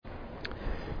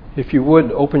If you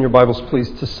would, open your Bibles, please,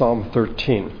 to Psalm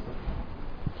 13.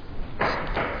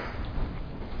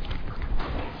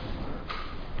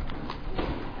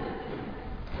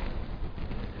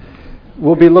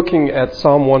 We'll be looking at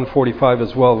Psalm 145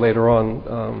 as well later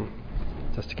on,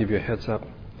 just to give you a heads up.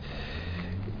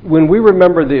 When we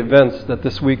remember the events that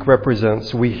this week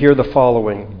represents, we hear the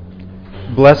following: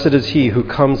 "Blessed is he who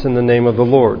comes in the name of the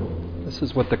Lord." This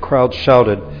is what the crowd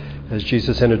shouted as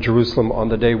Jesus entered Jerusalem on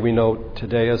the day we know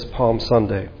today as Palm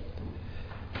Sunday.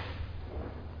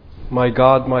 my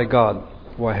God,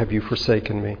 why have you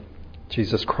forsaken me?"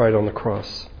 Jesus cried on the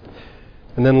cross.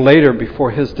 And then later,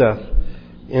 before his death,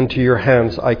 "Into your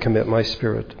hands I commit my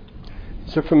spirit."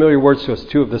 These are familiar words to us,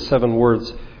 2 of the 7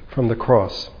 words from the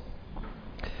cross.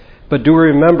 But do we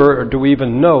remember, or do we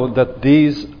even know, that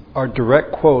these are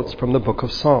direct quotes from the book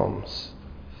of Psalms?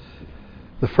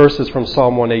 The first is from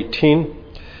Psalm 118.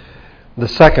 The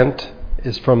second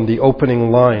is from the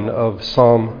opening line of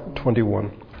Psalm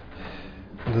 21.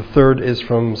 The third is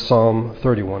from Psalm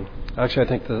 31. Actually, I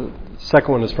think the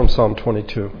second one is from Psalm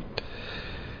 22.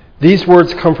 These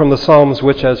words come from the Psalms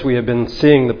which, as we have been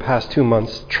seeing the past 2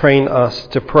 months, train us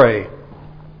to pray.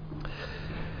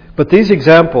 But these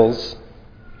examples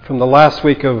from the last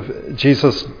week of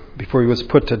Jesus before he was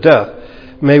put to death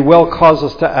may well cause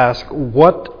us to ask,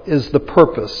 what is the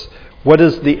purpose? What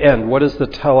is the end? What is the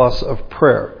telos of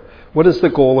prayer? What is the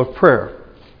goal of prayer?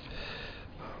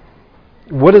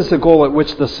 What is the goal at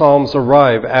which the Psalms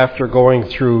arrive after going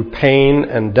through pain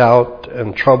and doubt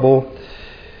and trouble?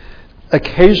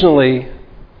 Occasionally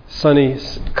sunny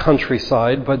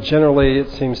countryside, but generally it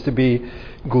seems to be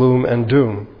gloom and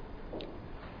doom.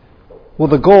 Well,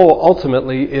 the goal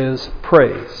ultimately is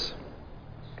praise.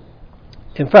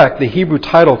 In fact, the Hebrew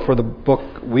title for the book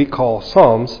we call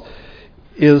Psalms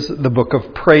is the Book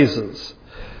of Praises.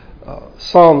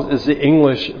 Psalms is the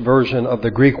English version of the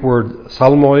Greek word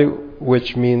psalmoi,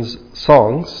 which means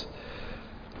songs.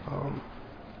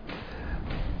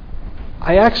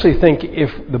 I actually think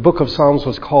if the book of Psalms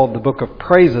was called the Book of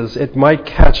Praises, it might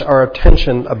catch our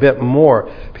attention a bit more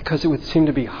because it would seem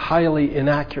to be highly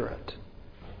inaccurate.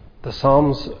 The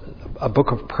Psalms, a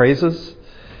book of praises?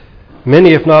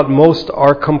 Many, if not most,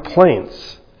 are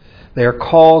complaints. They are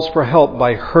calls for help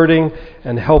by hurting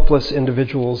and helpless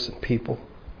individuals and people.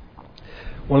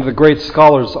 One of the great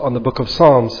scholars on the book of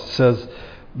Psalms says,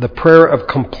 the prayer of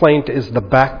complaint is the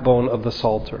backbone of the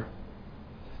Psalter.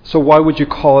 So why would you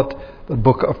call it the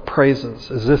book of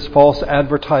praises? Is this false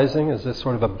advertising? Is this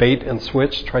sort of a bait and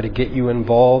switch, try to get you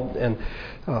involved and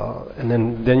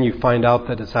then you find out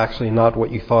that it's actually not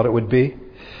what you thought it would be?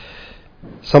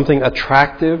 Something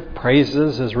attractive,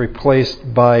 praises, is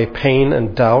replaced by pain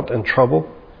and doubt and trouble?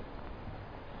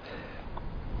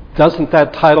 Doesn't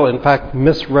that title, in fact,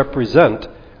 misrepresent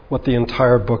what the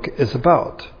entire book is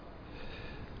about?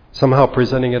 Somehow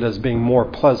presenting it as being more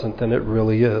pleasant than it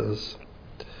really is.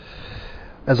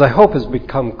 As I hope has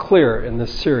become clear in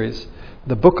this series,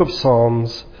 the book of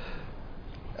Psalms,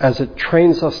 as it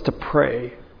trains us to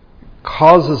pray,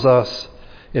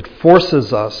 it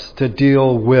forces us to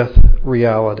deal with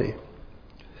reality.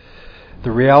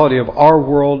 The reality of our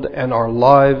world and our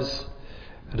lives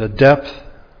at a depth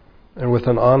and with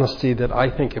an honesty that I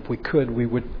think if we could, we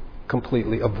would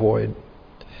completely avoid.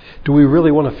 Do we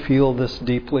really want to feel this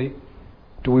deeply?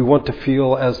 Do we want to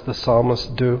feel as the psalmists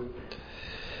do?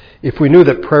 If we knew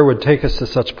that prayer would take us to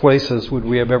such places, would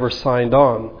we have ever signed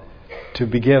on to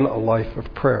begin a life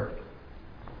of prayer?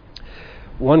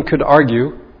 One could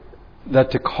argue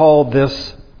that to call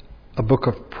this a book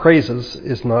of praises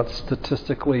is not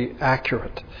statistically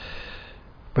accurate,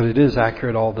 but it is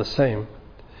accurate all the same.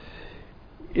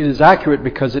 It is accurate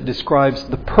because it describes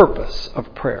the purpose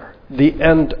of prayer, the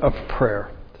end of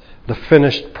prayer, the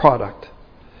finished product.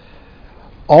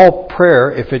 All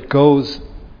prayer, if it goes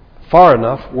far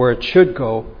enough where it should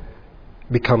go,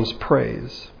 becomes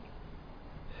praise.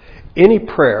 Any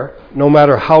prayer, no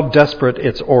matter how desperate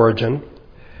its origin,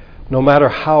 no matter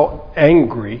how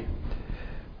angry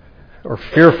or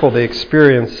fearful the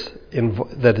experience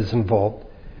that is involved,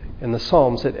 in the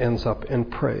Psalms it ends up in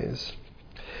praise.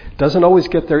 It doesn't always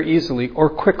get there easily or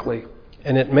quickly,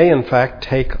 and it may in fact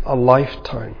take a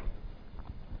lifetime.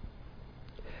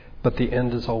 But the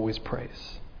end is always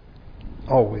praise.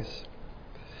 Always.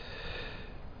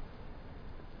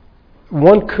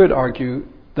 One could argue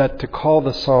that to call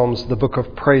the Psalms the book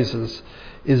of praises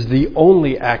is the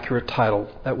only accurate title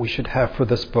that we should have for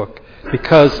this book,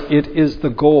 because it is the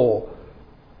goal.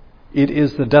 It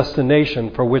is the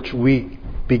destination for which we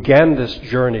began this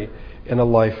journey in a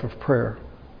life of prayer.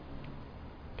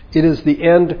 It is the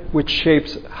end which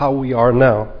shapes how we are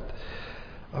now.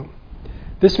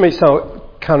 This may sound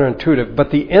counterintuitive,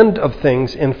 but the end of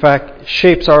things, in fact,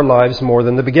 shapes our lives more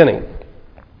than the beginning.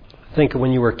 Think of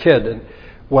when you were a kid and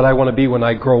what I want to be when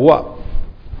I grow up.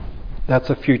 That's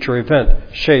a future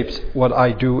event. Shapes what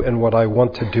I do and what I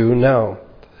want to do now.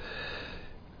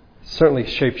 Certainly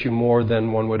shapes you more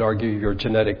than one would argue your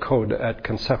genetic code at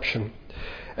conception.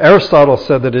 Aristotle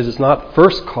said that it is not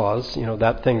first cause,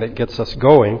 that thing that gets us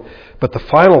going, but the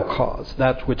final cause,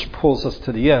 that which pulls us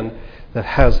to the end, that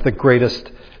has the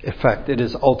greatest effect. It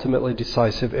is ultimately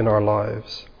decisive in our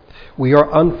lives. We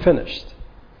are unfinished.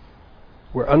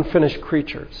 We're unfinished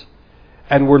creatures,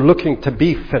 and we're looking to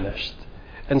be finished.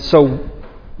 And so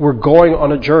we're going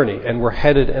on a journey, and we're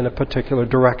headed in a particular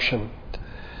direction.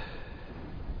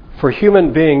 For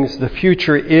human beings, the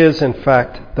future is, in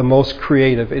fact, the most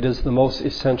creative. It is the most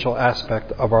essential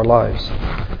aspect of our lives.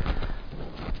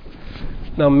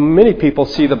 Now, many people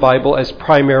see the Bible as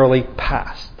primarily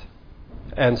past,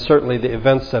 and certainly the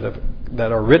events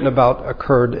that are written about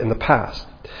occurred in the past.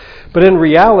 But in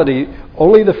reality,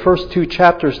 only the first 2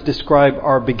 chapters describe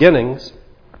our beginnings,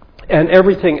 and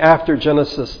everything after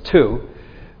Genesis 2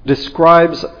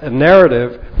 describes a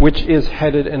narrative which is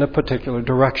headed in a particular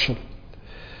direction.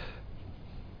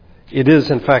 It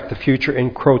is, in fact, the future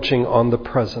encroaching on the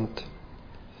present.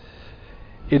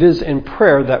 It is in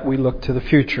prayer that we look to the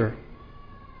future.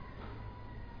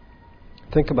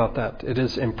 Think about that. It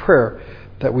is in prayer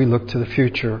that we look to the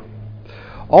future.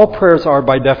 All prayers are,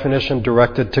 by definition,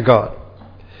 directed to God.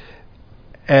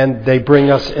 And they bring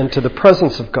us into the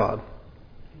presence of God.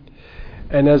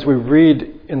 And as we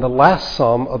read in the last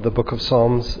psalm of the book of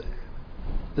Psalms,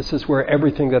 this is where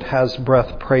everything that has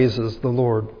breath praises the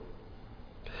Lord.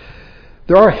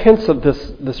 There are hints of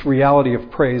this reality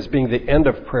of praise being the end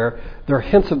of prayer. There are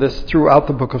hints of this throughout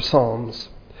the book of Psalms.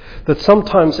 That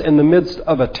sometimes in the midst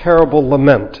of a terrible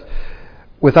lament,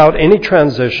 without any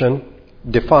transition,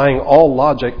 defying all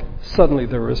logic, suddenly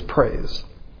there is praise.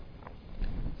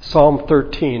 Psalm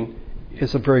 13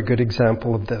 is a very good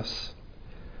example of this.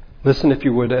 Listen, if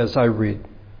you would, as I read.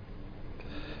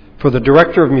 For the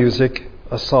director of music,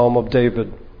 a psalm of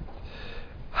David.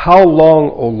 How long,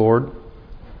 O Lord,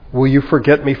 will you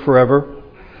forget me forever?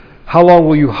 How long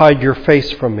will you hide your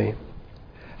face from me?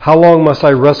 How long must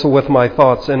I wrestle with my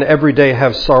thoughts and every day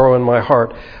have sorrow in my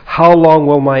heart? How long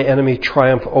will my enemy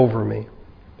triumph over me?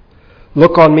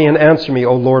 Look on me and answer me,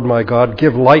 O Lord my God.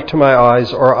 Give light to my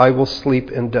eyes, or I will sleep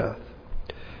in death.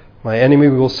 My enemy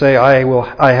will say,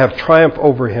 I have triumphed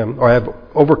over him, or I have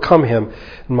overcome him,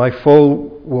 and my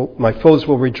foes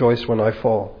will rejoice when I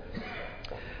fall.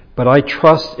 But I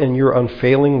trust in your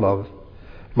unfailing love.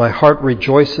 My heart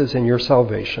rejoices in your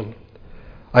salvation.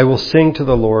 I will sing to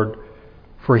the Lord,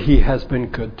 for he has been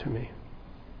good to me.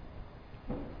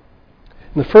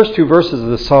 In the first 2 verses of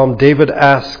the psalm, David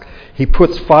asks, he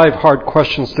puts 5 hard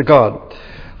questions to God.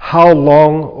 How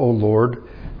long, O Lord,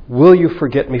 will you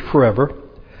forget me forever?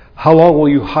 How long will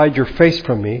you hide your face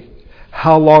from me?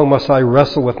 How long must I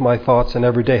wrestle with my thoughts and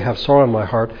every day have sorrow in my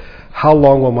heart? How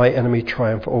long will my enemy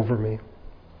triumph over me?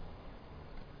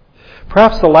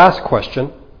 Perhaps the last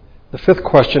question, the 5th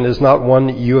question, is not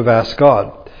one you have asked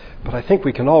God, but I think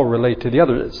we can all relate to the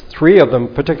others. 3 of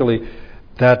them particularly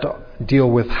that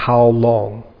deal with how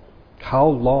long. How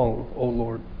long, O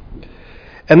Lord?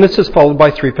 And this is followed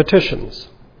by 3 petitions.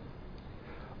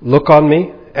 Look on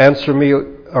me, answer,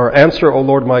 O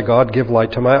Lord my God, give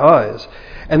light to my eyes.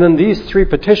 And then these 3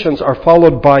 petitions are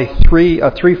followed by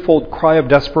a threefold cry of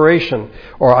desperation,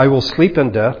 or I will sleep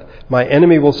in death. My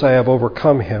enemy will say I have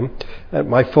overcome him, and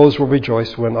my foes will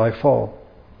rejoice when I fall.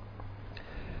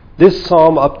 This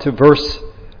psalm up to verse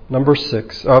number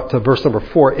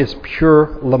 4 is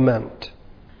pure lament.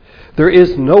 There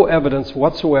is no evidence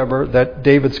whatsoever that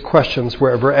David's questions were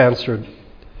ever answered.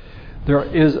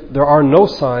 There are no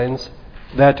signs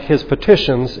that his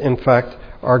petitions, in fact,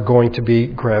 are going to be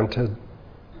granted.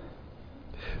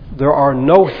 There are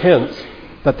no hints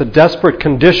that the desperate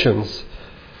conditions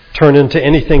turn into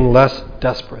anything less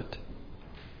desperate.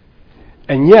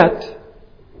 And yet,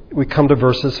 we come to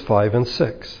verses 5 and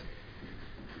 6.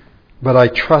 But I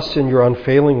trust in your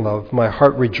unfailing love. My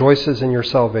heart rejoices in your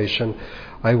salvation.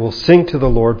 I will sing to the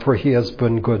Lord, for he has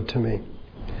been good to me.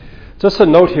 Just a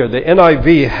note here, the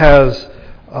NIV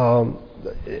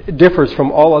it differs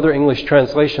from all other English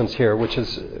translations here, which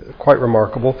is quite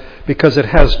remarkable, because it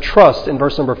has trust in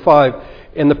verse number 5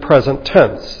 in the present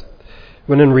tense,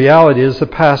 when in reality it is the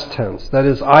past tense. That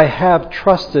is, I have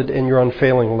trusted in your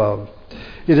unfailing love.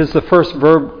 It is the first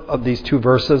verb of these 2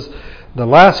 verses. The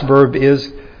last verb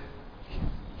is,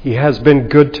 he has been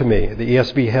good to me. The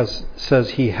ESV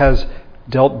says he has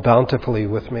dealt bountifully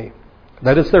with me.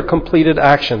 That is their completed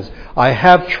actions. I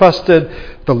have trusted,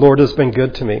 the Lord has been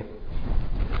good to me.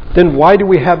 Then why do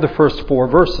we have the first 4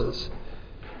 verses?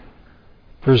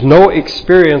 There's no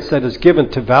experience that is given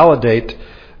to validate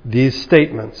these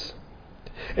statements.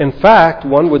 In fact,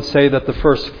 one would say that the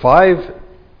first 5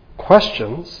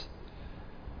 questions,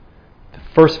 the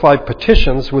first 5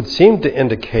 petitions would seem to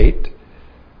indicate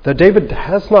that David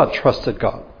has not trusted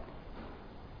God.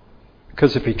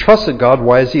 Because if he trusted God,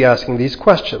 why is he asking these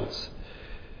questions?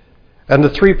 And the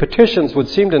 3 petitions would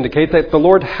seem to indicate that the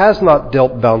Lord has not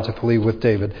dealt bountifully with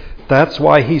David. That's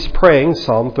why he's praying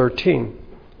Psalm 13.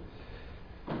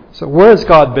 So where has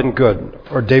God been good,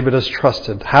 or David has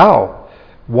trusted? How?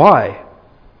 Why?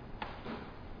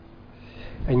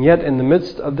 And yet in the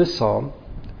midst of this psalm,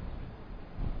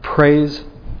 praise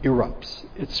erupts.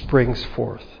 It springs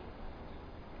forth.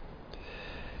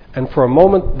 And for a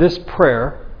moment, this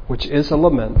prayer, which is a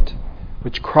lament,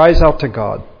 which cries out to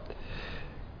God,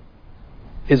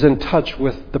 is in touch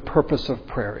with the purpose of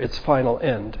prayer, its final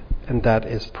end, and that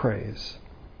is praise.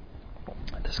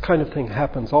 This kind of thing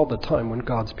happens all the time when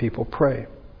God's people pray.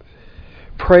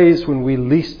 Praise when we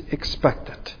least expect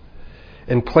it,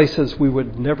 in places we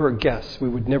would never guess, we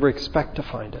would never expect to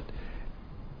find it,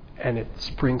 and it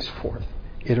springs forth,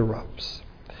 it erupts.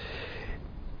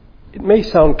 It may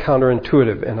sound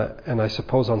counterintuitive, and I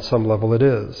suppose on some level it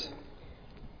is.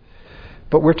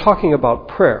 But we're talking about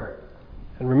prayer.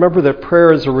 And remember that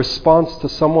prayer is a response to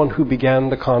someone who began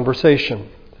the conversation.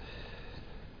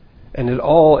 And it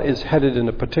all is headed in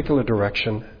a particular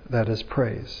direction, that is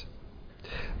praise.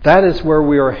 That is where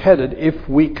we are headed if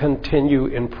we continue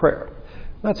in prayer.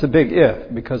 That's a big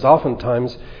if, because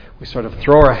oftentimes we sort of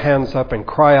throw our hands up and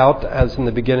cry out, as in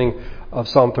the beginning of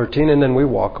Psalm 13, and then we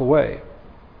walk away.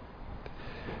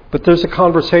 But there's a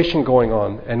conversation going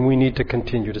on, and we need to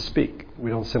continue to speak. We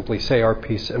don't simply say our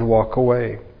piece and walk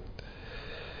away.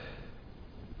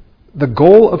 The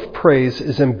goal of praise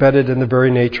is embedded in the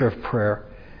very nature of prayer,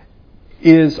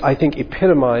 is, I think,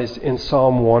 epitomized in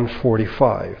Psalm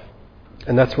 145.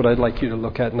 And that's what I'd like you to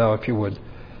look at now, if you would.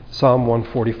 Psalm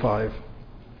 145.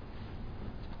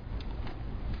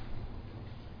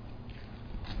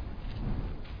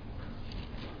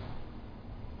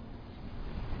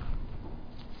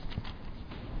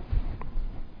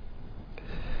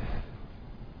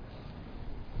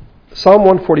 Psalm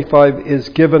 145 is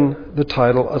given the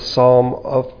title, A Psalm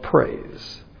of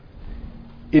Praise.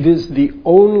 It is the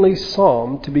only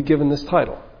psalm to be given this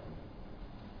title.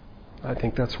 I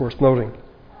think that's worth noting.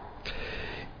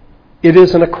 It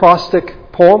is an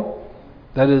acrostic poem.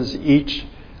 That is, each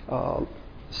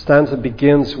stanza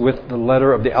begins with the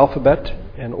letter of the alphabet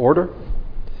in order.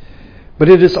 But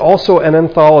it is also an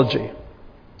anthology.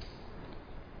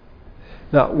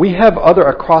 Now, we have other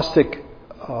acrostic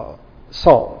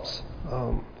psalms.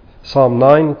 Psalm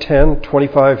 9, 10,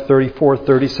 25, 34,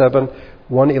 37,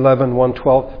 111,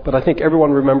 112. But I think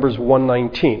everyone remembers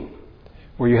 119,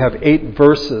 where you have 8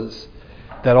 verses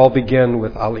that all begin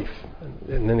with Aleph.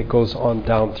 And then it goes on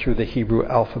down through the Hebrew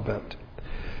alphabet.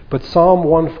 But Psalm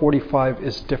 145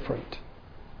 is different,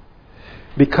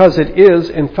 because it is,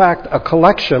 in fact, a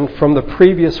collection from the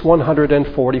previous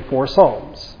 144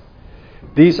 psalms.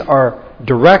 These are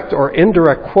direct or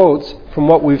indirect quotes from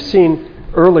what we've seen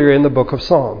earlier in the book of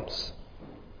Psalms.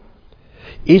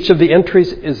 Each of the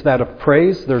entries is that of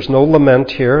praise. There's no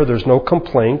lament here. There's no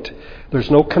complaint.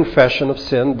 There's no confession of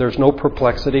sin. There's no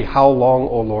perplexity. How long,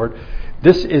 O Lord?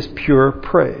 This is pure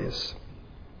praise.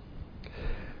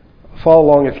 Follow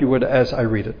along, if you would, as I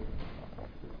read it.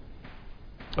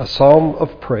 A psalm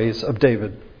of praise of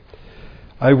David.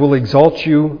 I will exalt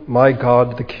you, my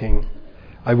God, the King.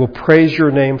 I will praise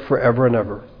your name forever and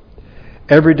ever.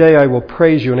 Every day I will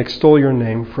praise you and extol your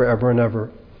name forever and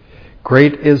ever.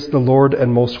 Great is the Lord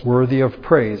and most worthy of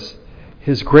praise.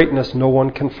 His greatness no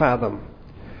one can fathom.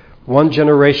 One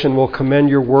generation will commend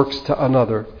your works to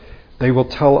another. They will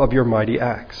tell of your mighty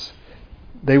acts.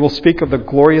 They will speak of the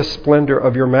glorious splendor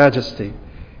of your majesty,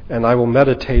 and I will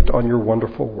meditate on your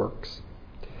wonderful works.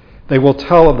 They will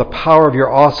tell of the power of your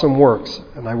awesome works,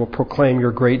 and I will proclaim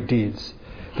your great deeds.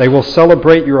 They will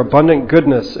celebrate your abundant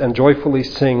goodness and joyfully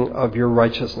sing of your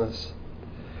righteousness.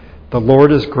 The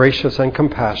Lord is gracious and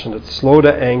compassionate, slow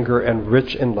to anger and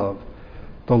rich in love.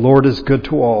 The Lord is good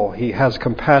to all. He has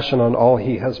compassion on all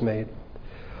he has made.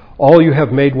 All you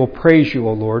have made will praise you,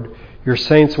 O Lord. Your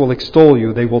saints will extol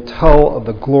you. They will tell of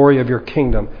the glory of your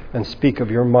kingdom and speak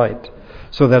of your might,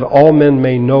 so that all men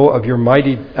may know of your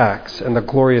mighty acts and the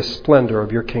glorious splendor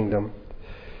of your kingdom.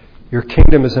 Your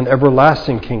kingdom is an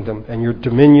everlasting kingdom, and your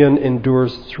dominion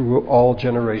endures through all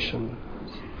generations.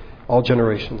 All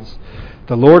generations.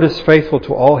 The Lord is faithful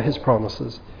to all his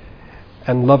promises,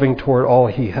 and loving toward all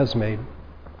He has made.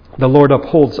 The Lord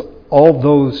upholds all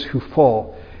those who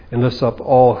fall and lifts up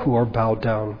all who are bowed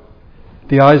down.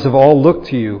 The eyes of all look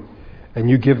to you, and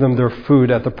you give them their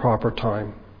food at the proper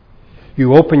time.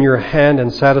 You open your hand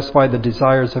and satisfy the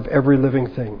desires of every living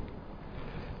thing.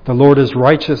 The Lord is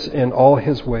righteous in all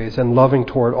His ways and loving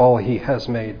toward all He has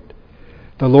made.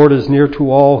 The Lord is near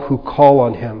to all who call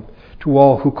on Him,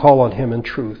 in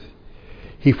truth.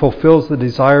 He fulfills the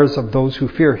desires of those who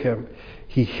fear Him.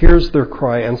 He hears their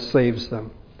cry and saves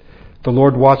them. The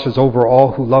Lord watches over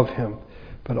all who love Him,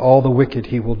 but all the wicked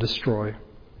He will destroy.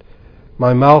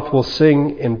 My mouth will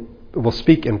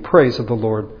speak in praise of the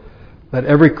Lord. Let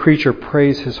every creature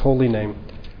praise His holy name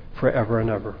forever and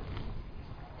ever.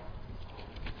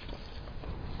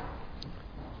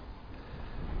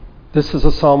 This is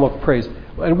a psalm of praise.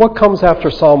 And what comes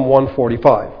after Psalm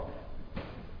 145?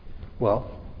 Well,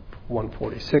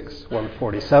 146,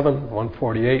 147,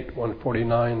 148,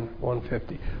 149,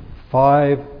 150.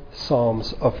 5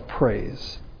 psalms of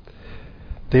praise.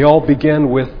 They all begin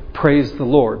with praise the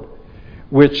Lord,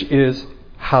 which is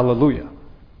hallelujah.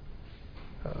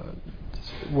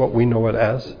 What we know it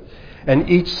as. And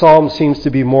each psalm seems to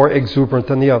be more exuberant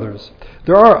than the others.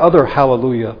 There are other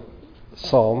hallelujah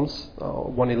psalms,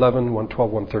 111,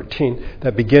 112, 113,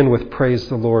 that begin with praise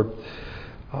the Lord.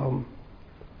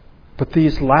 But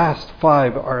these last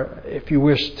 5 are, if you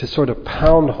wish, to sort of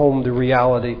pound home the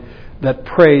reality that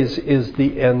praise is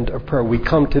the end of prayer. We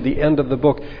come to the end of the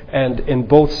book, and in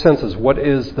both senses, what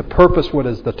is the purpose, what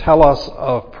is the telos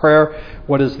of prayer,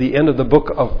 what is the end of the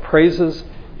book of praises?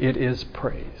 It is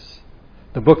praise.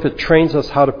 The book that trains us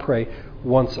how to pray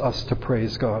wants us to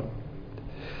praise God.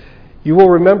 You will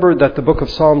remember that the book of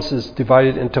Psalms is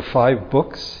divided into 5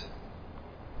 books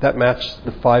that match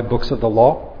the 5 books of the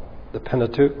law, the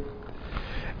Pentateuch.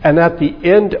 And at the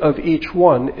end of each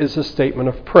one is a statement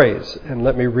of praise. And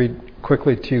let me read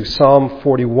quickly to you Psalm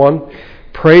 41.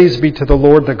 Praise be to the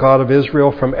Lord, the God of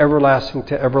Israel, from everlasting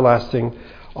to everlasting.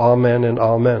 Amen and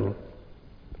amen.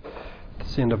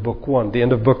 That's the end of book 1. The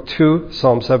end of book 2,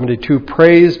 Psalm 72.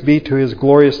 Praise be to His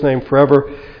glorious name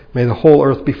forever. May the whole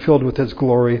earth be filled with His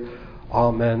glory.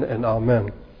 Amen and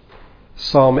amen.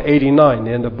 Psalm 89,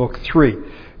 the end of book 3.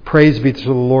 Praise be to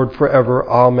the Lord forever.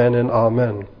 Amen and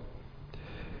amen.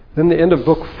 Then the end of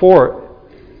book 4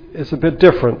 is a bit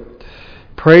different.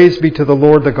 Praise be to the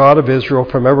Lord, the God of Israel,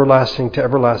 from everlasting to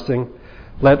everlasting.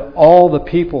 Let all the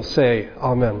people say,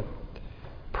 Amen.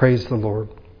 Praise the Lord.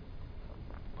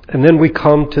 And then we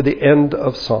come to the end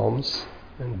of Psalms,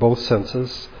 in both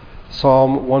senses.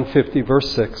 Psalm 150,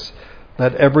 verse 6.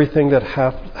 Let everything that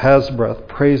has breath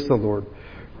praise the Lord.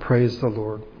 Praise the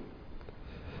Lord.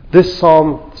 This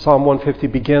Psalm 150,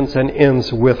 begins and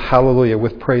ends with hallelujah,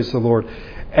 with praise the Lord.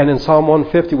 And in Psalm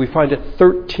 150, we find it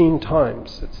 13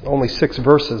 times. It's only 6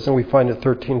 verses, and we find it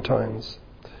 13 times.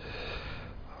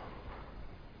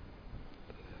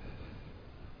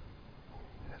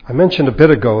 I mentioned a bit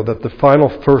ago that the final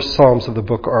first Psalms of the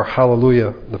book are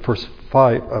hallelujah. The first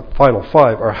final 5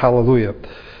 are hallelujah.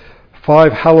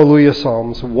 5 hallelujah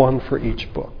Psalms, 1 for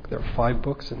each book. There are 5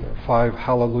 books, and there are 5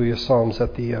 hallelujah Psalms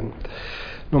at the end.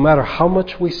 No matter how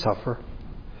much we suffer,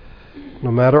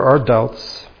 no matter our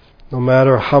doubts, no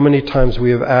matter how many times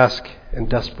we have asked in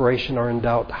desperation or in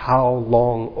doubt, how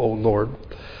long, O Lord,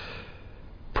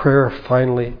 prayer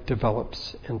finally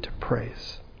develops into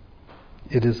praise.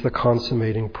 It is the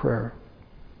consummating prayer.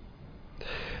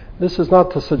 This is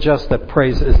not to suggest that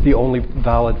praise is the only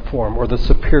valid form or the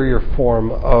superior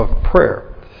form of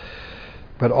prayer.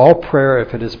 But all prayer,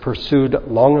 if it is pursued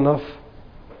long enough,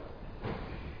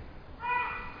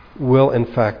 will in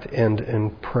fact end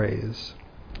in praise.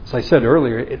 As I said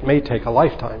earlier, it may take a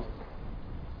lifetime.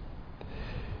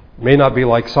 It may not be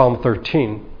like Psalm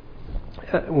 13.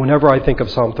 Whenever I think of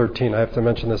Psalm 13, I have to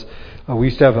mention this. We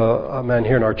used to have a man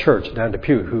here in our church, Dan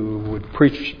Depew, who would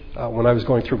preach when I was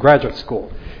going through graduate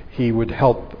school. He would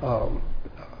help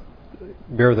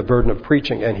bear the burden of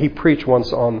preaching. And he preached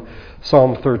once on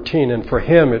Psalm 13. And for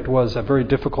him, it was a very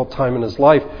difficult time in his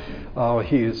life.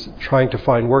 He is trying to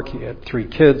find work. He had 3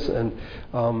 kids. And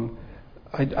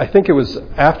I think it was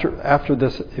after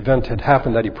this event had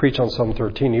happened that he preached on Psalm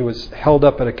 13. He was held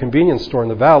up at a convenience store in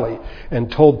the valley and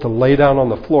told to lay down on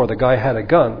the floor. The guy had a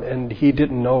gun, and he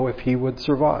didn't know if he would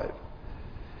survive.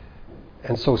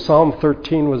 And so Psalm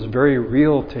 13 was very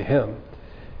real to him.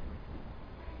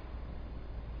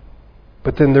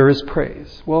 But then there is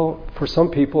praise. Well, for some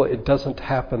people, it doesn't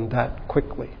happen that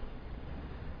quickly.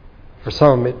 For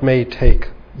some, it may take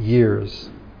years.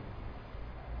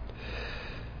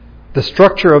 The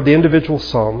structure of the individual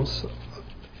Psalms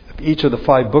each of the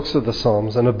 5 books of the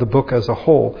Psalms and of the book as a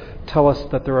whole tell us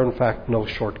that there are in fact no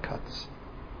shortcuts.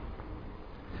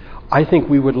 I think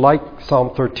we would like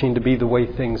Psalm 13 to be the way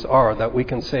things are, that we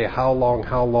can say, how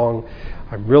long,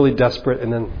 I'm really desperate,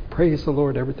 and then praise the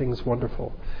Lord, everything's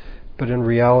wonderful. But in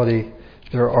reality,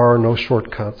 there are no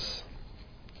shortcuts.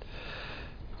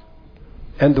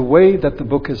 And the way that the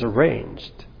book is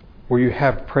arranged, where you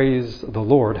have praise the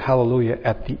Lord, hallelujah,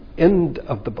 at the end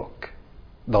of the book,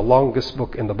 the longest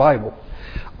book in the Bible,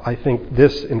 I think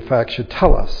this, in fact, should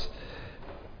tell us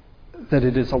that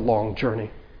it is a long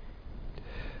journey.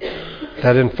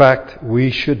 That, in fact, we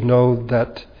should know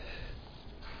that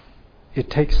it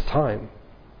takes time.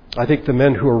 I think the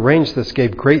men who arranged this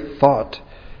gave great thought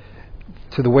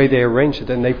to the way they arranged it,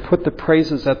 and they put the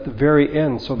praises at the very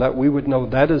end so that we would know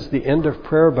that is the end of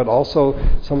prayer, but also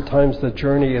sometimes the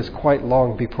journey is quite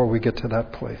long before we get to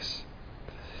that place.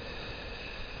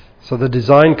 So the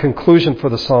design conclusion for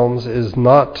the Psalms is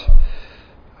not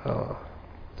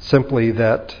simply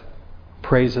that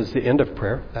praise is the end of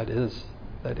prayer. That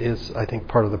is, I think,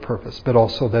 part of the purpose, but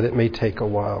also that it may take a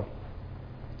while.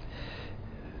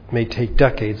 It may take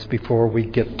decades before we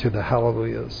get to the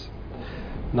hallelujahs.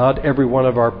 Not every one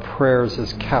of our prayers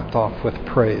is capped off with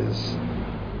praise.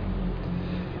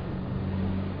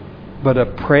 But a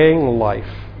praying life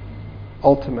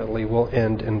ultimately will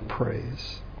end in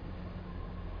praise.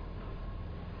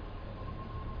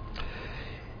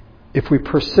 If we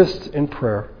persist in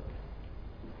prayer,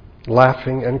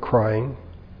 laughing and crying,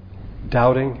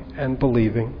 doubting and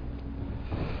believing,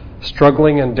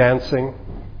 struggling and dancing,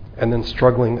 and then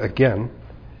struggling again,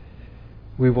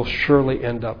 we will surely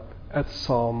end up at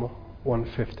Psalm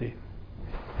 150.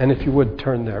 And if you would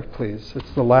turn there, please.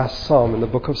 It's the last psalm in the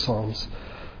book of Psalms,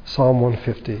 Psalm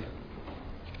 150.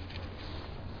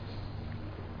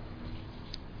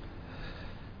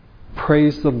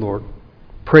 Praise the Lord.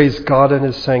 Praise God in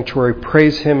His sanctuary.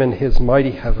 Praise Him in His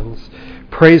mighty heavens.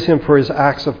 Praise Him for His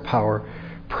acts of power.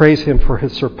 Praise Him for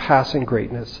His surpassing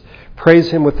greatness.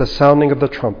 Praise Him with the sounding of the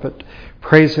trumpet.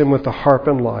 Praise Him with the harp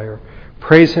and lyre.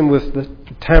 Praise Him with the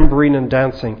tambourine and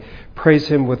dancing. Praise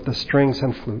Him with the strings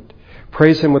and flute.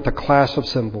 Praise Him with the clash of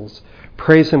cymbals.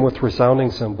 Praise Him with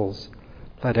resounding cymbals.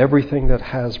 Let everything that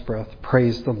has breath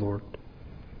praise the Lord.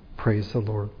 Praise the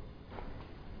Lord.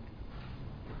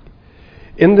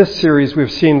 In this series,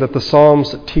 we've seen that the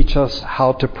Psalms teach us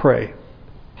how to pray,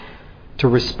 to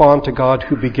respond to God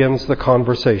who begins the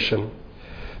conversation,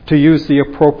 to use the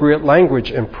appropriate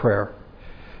language in prayer,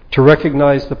 to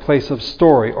recognize the place of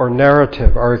story or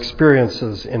narrative, our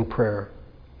experiences in prayer,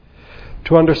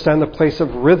 to understand the place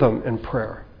of rhythm in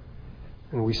prayer.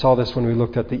 And we saw this when we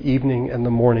looked at the evening and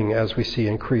the morning as we see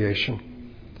in creation.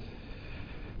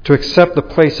 To accept the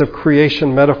place of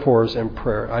creation metaphors in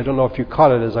prayer. I don't know if you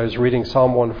caught it as I was reading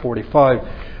Psalm 145,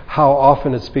 how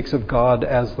often it speaks of God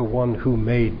as the one who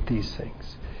made these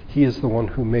things. He is the one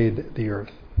who made the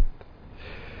earth.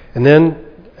 And then,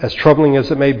 as troubling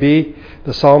as it may be,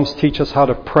 the Psalms teach us how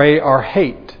to pray our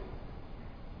hate.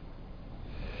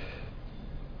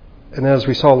 And as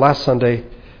we saw last Sunday,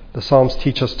 the Psalms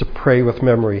teach us to pray with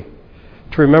memory,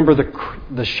 to remember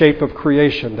the shape of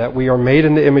creation, that we are made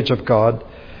in the image of God,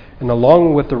 and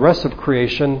along with the rest of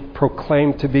creation,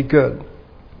 proclaimed to be good.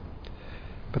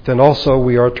 But then also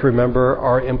we are to remember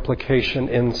our implication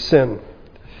in sin,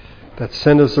 that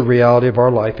sin is the reality of our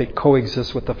life. It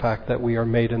coexists with the fact that we are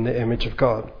made in the image of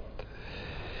God.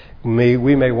 We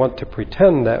may want to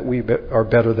pretend that we are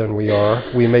better than we are.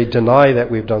 We may deny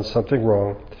that we've done something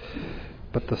wrong.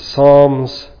 But the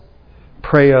Psalms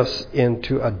pray us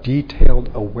into a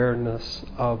detailed awareness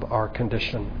of our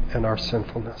condition and our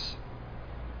sinfulness.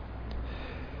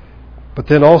 But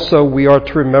then also we are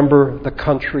to remember the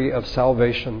country of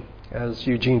salvation. As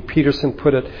Eugene Peterson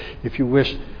put it, if you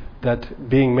wish, that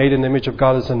being made in the image of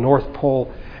God is the North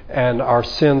Pole and our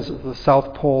sins the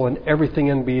South Pole, and everything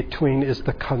in between is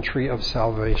the country of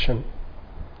salvation.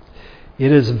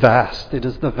 It is vast. It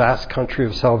is the vast country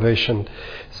of salvation.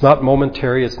 It's not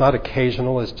momentary. It's not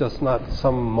occasional. It's just not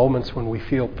some moments when we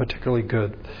feel particularly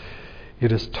good.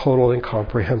 It is total and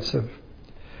comprehensive.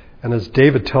 And as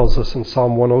David tells us in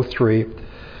Psalm 103,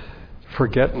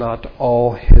 forget not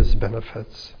all His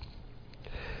benefits.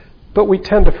 But we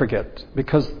tend to forget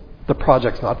because the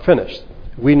project's not finished.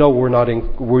 We know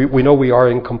we know we are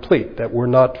incomplete, that we're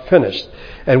not finished.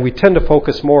 And we tend to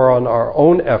focus more on our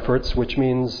own efforts, which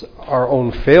means our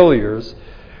own failures,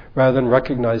 rather than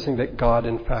recognizing that God,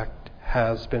 in fact,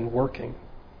 has been working.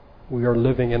 We are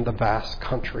living in the vast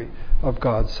country of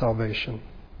God's salvation.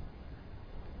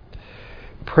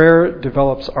 Prayer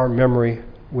develops our memory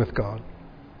with God,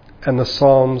 and the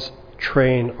Psalms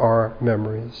train our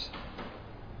memories.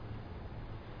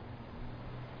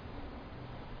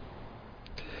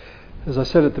 As I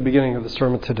said at the beginning of the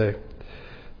sermon today,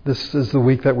 this is the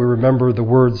week that we remember the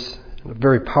words in a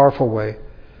very powerful way,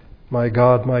 my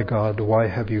God, why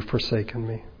have you forsaken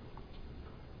me?"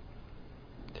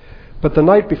 But the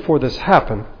night before this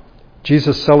happened,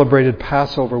 Jesus celebrated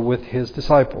Passover with his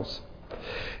disciples.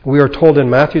 We are told in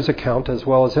Matthew's account, as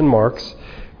well as in Mark's,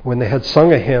 when they had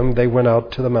sung a hymn, they went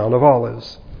out to the Mount of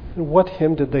Olives. And what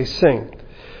hymn did they sing?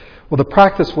 Well, the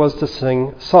practice was to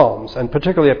sing psalms, and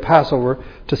particularly at Passover,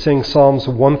 to sing Psalms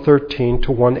 113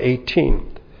 to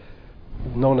 118,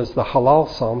 known as the Halal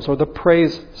Psalms or the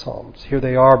Praise Psalms. Here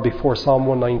they are before Psalm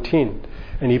 119,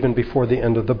 and even before the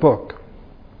end of the book.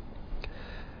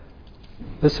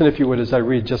 Listen, if you would, as I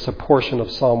read just a portion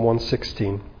of Psalm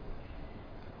 116.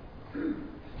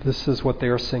 This is what they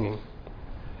are singing.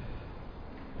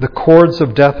 "The cords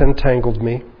of death entangled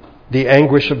me. The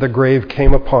anguish of the grave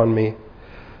came upon me.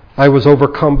 I was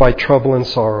overcome by trouble and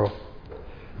sorrow.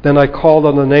 Then I called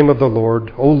on the name of the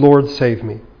Lord. O Lord, save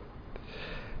me.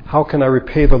 How can I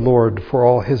repay the Lord for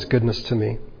all his goodness to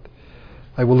me?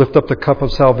 I will lift up the cup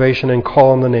of salvation and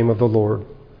call on the name of the Lord.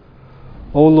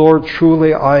 O Lord,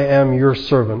 truly I am your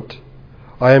servant.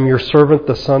 I am your servant,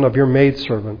 the son of your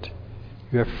maidservant.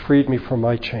 You have freed me from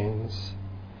my chains.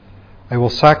 I will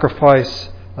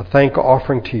sacrifice a thank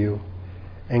offering to you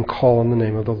and call on the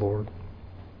name of the Lord."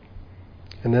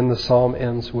 And then the psalm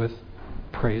ends with,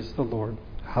 "Praise the Lord.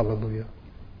 Hallelujah."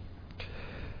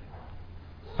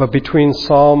 But between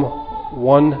Psalm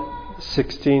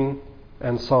 116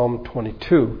 and Psalm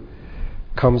 22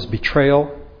 comes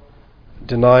betrayal,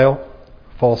 denial,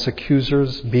 false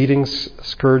accusers, beatings,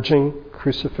 scourging,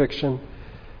 crucifixion,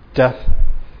 death,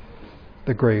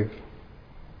 the grave.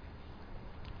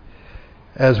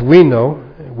 As we know,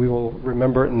 we will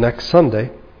remember it next Sunday,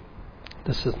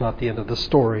 this is not the end of the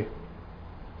story.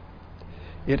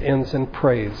 It ends in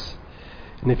praise.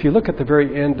 And if you look at the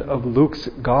very end of Luke's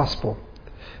gospel,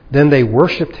 then they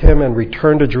worshipped him and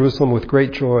returned to Jerusalem with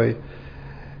great joy,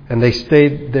 and they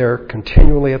stayed there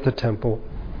continually at the temple,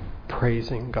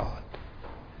 praising God.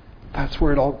 That's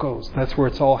where it all goes. That's where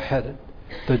it's all headed.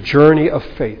 The journey of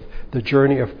faith, the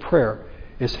journey of prayer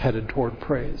is headed toward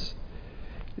praise.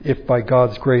 If by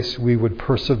God's grace we would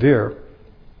persevere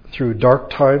through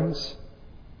dark times,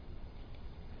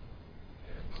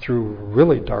 through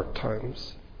really dark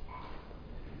times,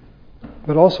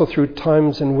 but also through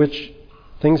times in which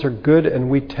things are good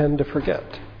and we tend to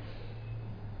forget.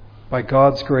 By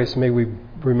God's grace, may we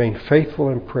remain faithful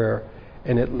in prayer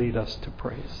and it lead us to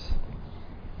praise.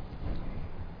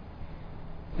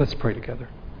 Let's pray together.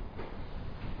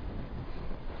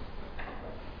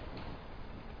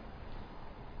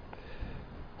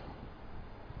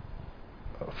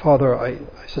 Father, I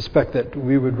suspect that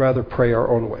we would rather pray our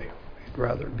own way. We'd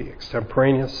rather be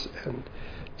extemporaneous and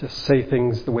just say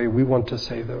things the way we want to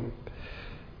say them.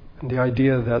 And the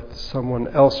idea that someone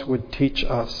else would teach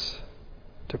us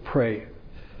to pray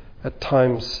at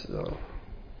times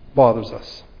bothers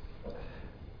us,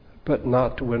 but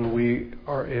not when we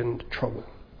are in trouble,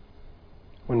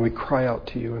 when we cry out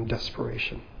to you in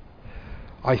desperation.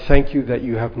 I thank you that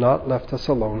you have not left us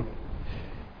alone.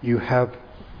 You have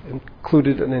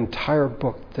included an entire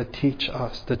book to teach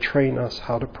us, to train us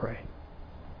how to pray.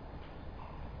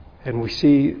 And we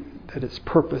see that its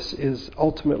purpose is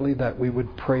ultimately that we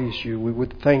would praise you, we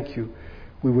would thank you,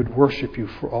 we would worship you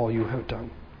for all you have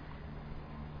done.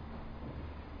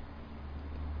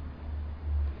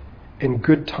 In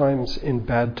good times, in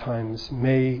bad times,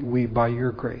 may we, by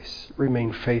your grace,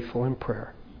 remain faithful in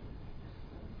prayer.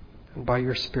 And by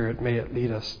your Spirit, may it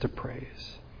lead us to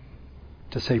praise.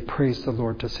 To say, praise the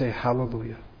Lord, to say,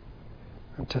 hallelujah,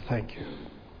 and to thank you.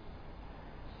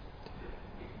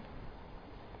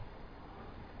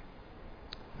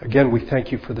 Again, we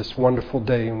thank you for this wonderful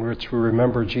day in which we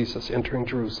remember Jesus entering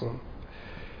Jerusalem.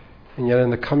 And yet in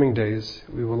the coming days,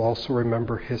 we will also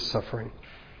remember his suffering.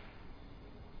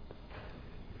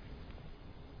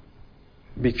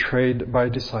 Betrayed by a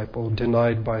disciple,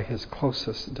 denied by his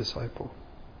closest disciple,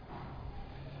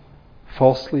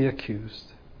 falsely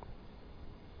accused,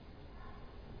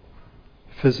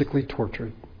 physically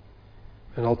tortured,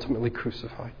 and ultimately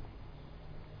crucified.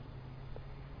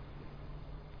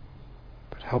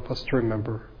 But help us to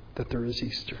remember that there is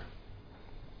Easter.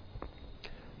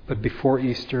 But before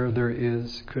Easter, there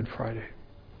is Good Friday,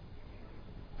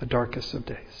 the darkest of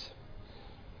days.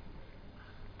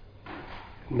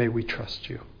 May we trust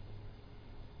you.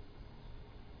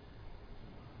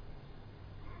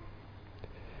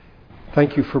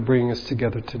 Thank you for bringing us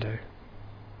together today.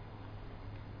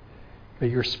 May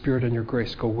your Spirit and your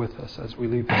grace go with us as we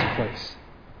leave this place.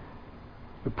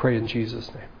 We pray in Jesus'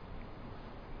 name.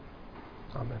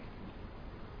 Amen.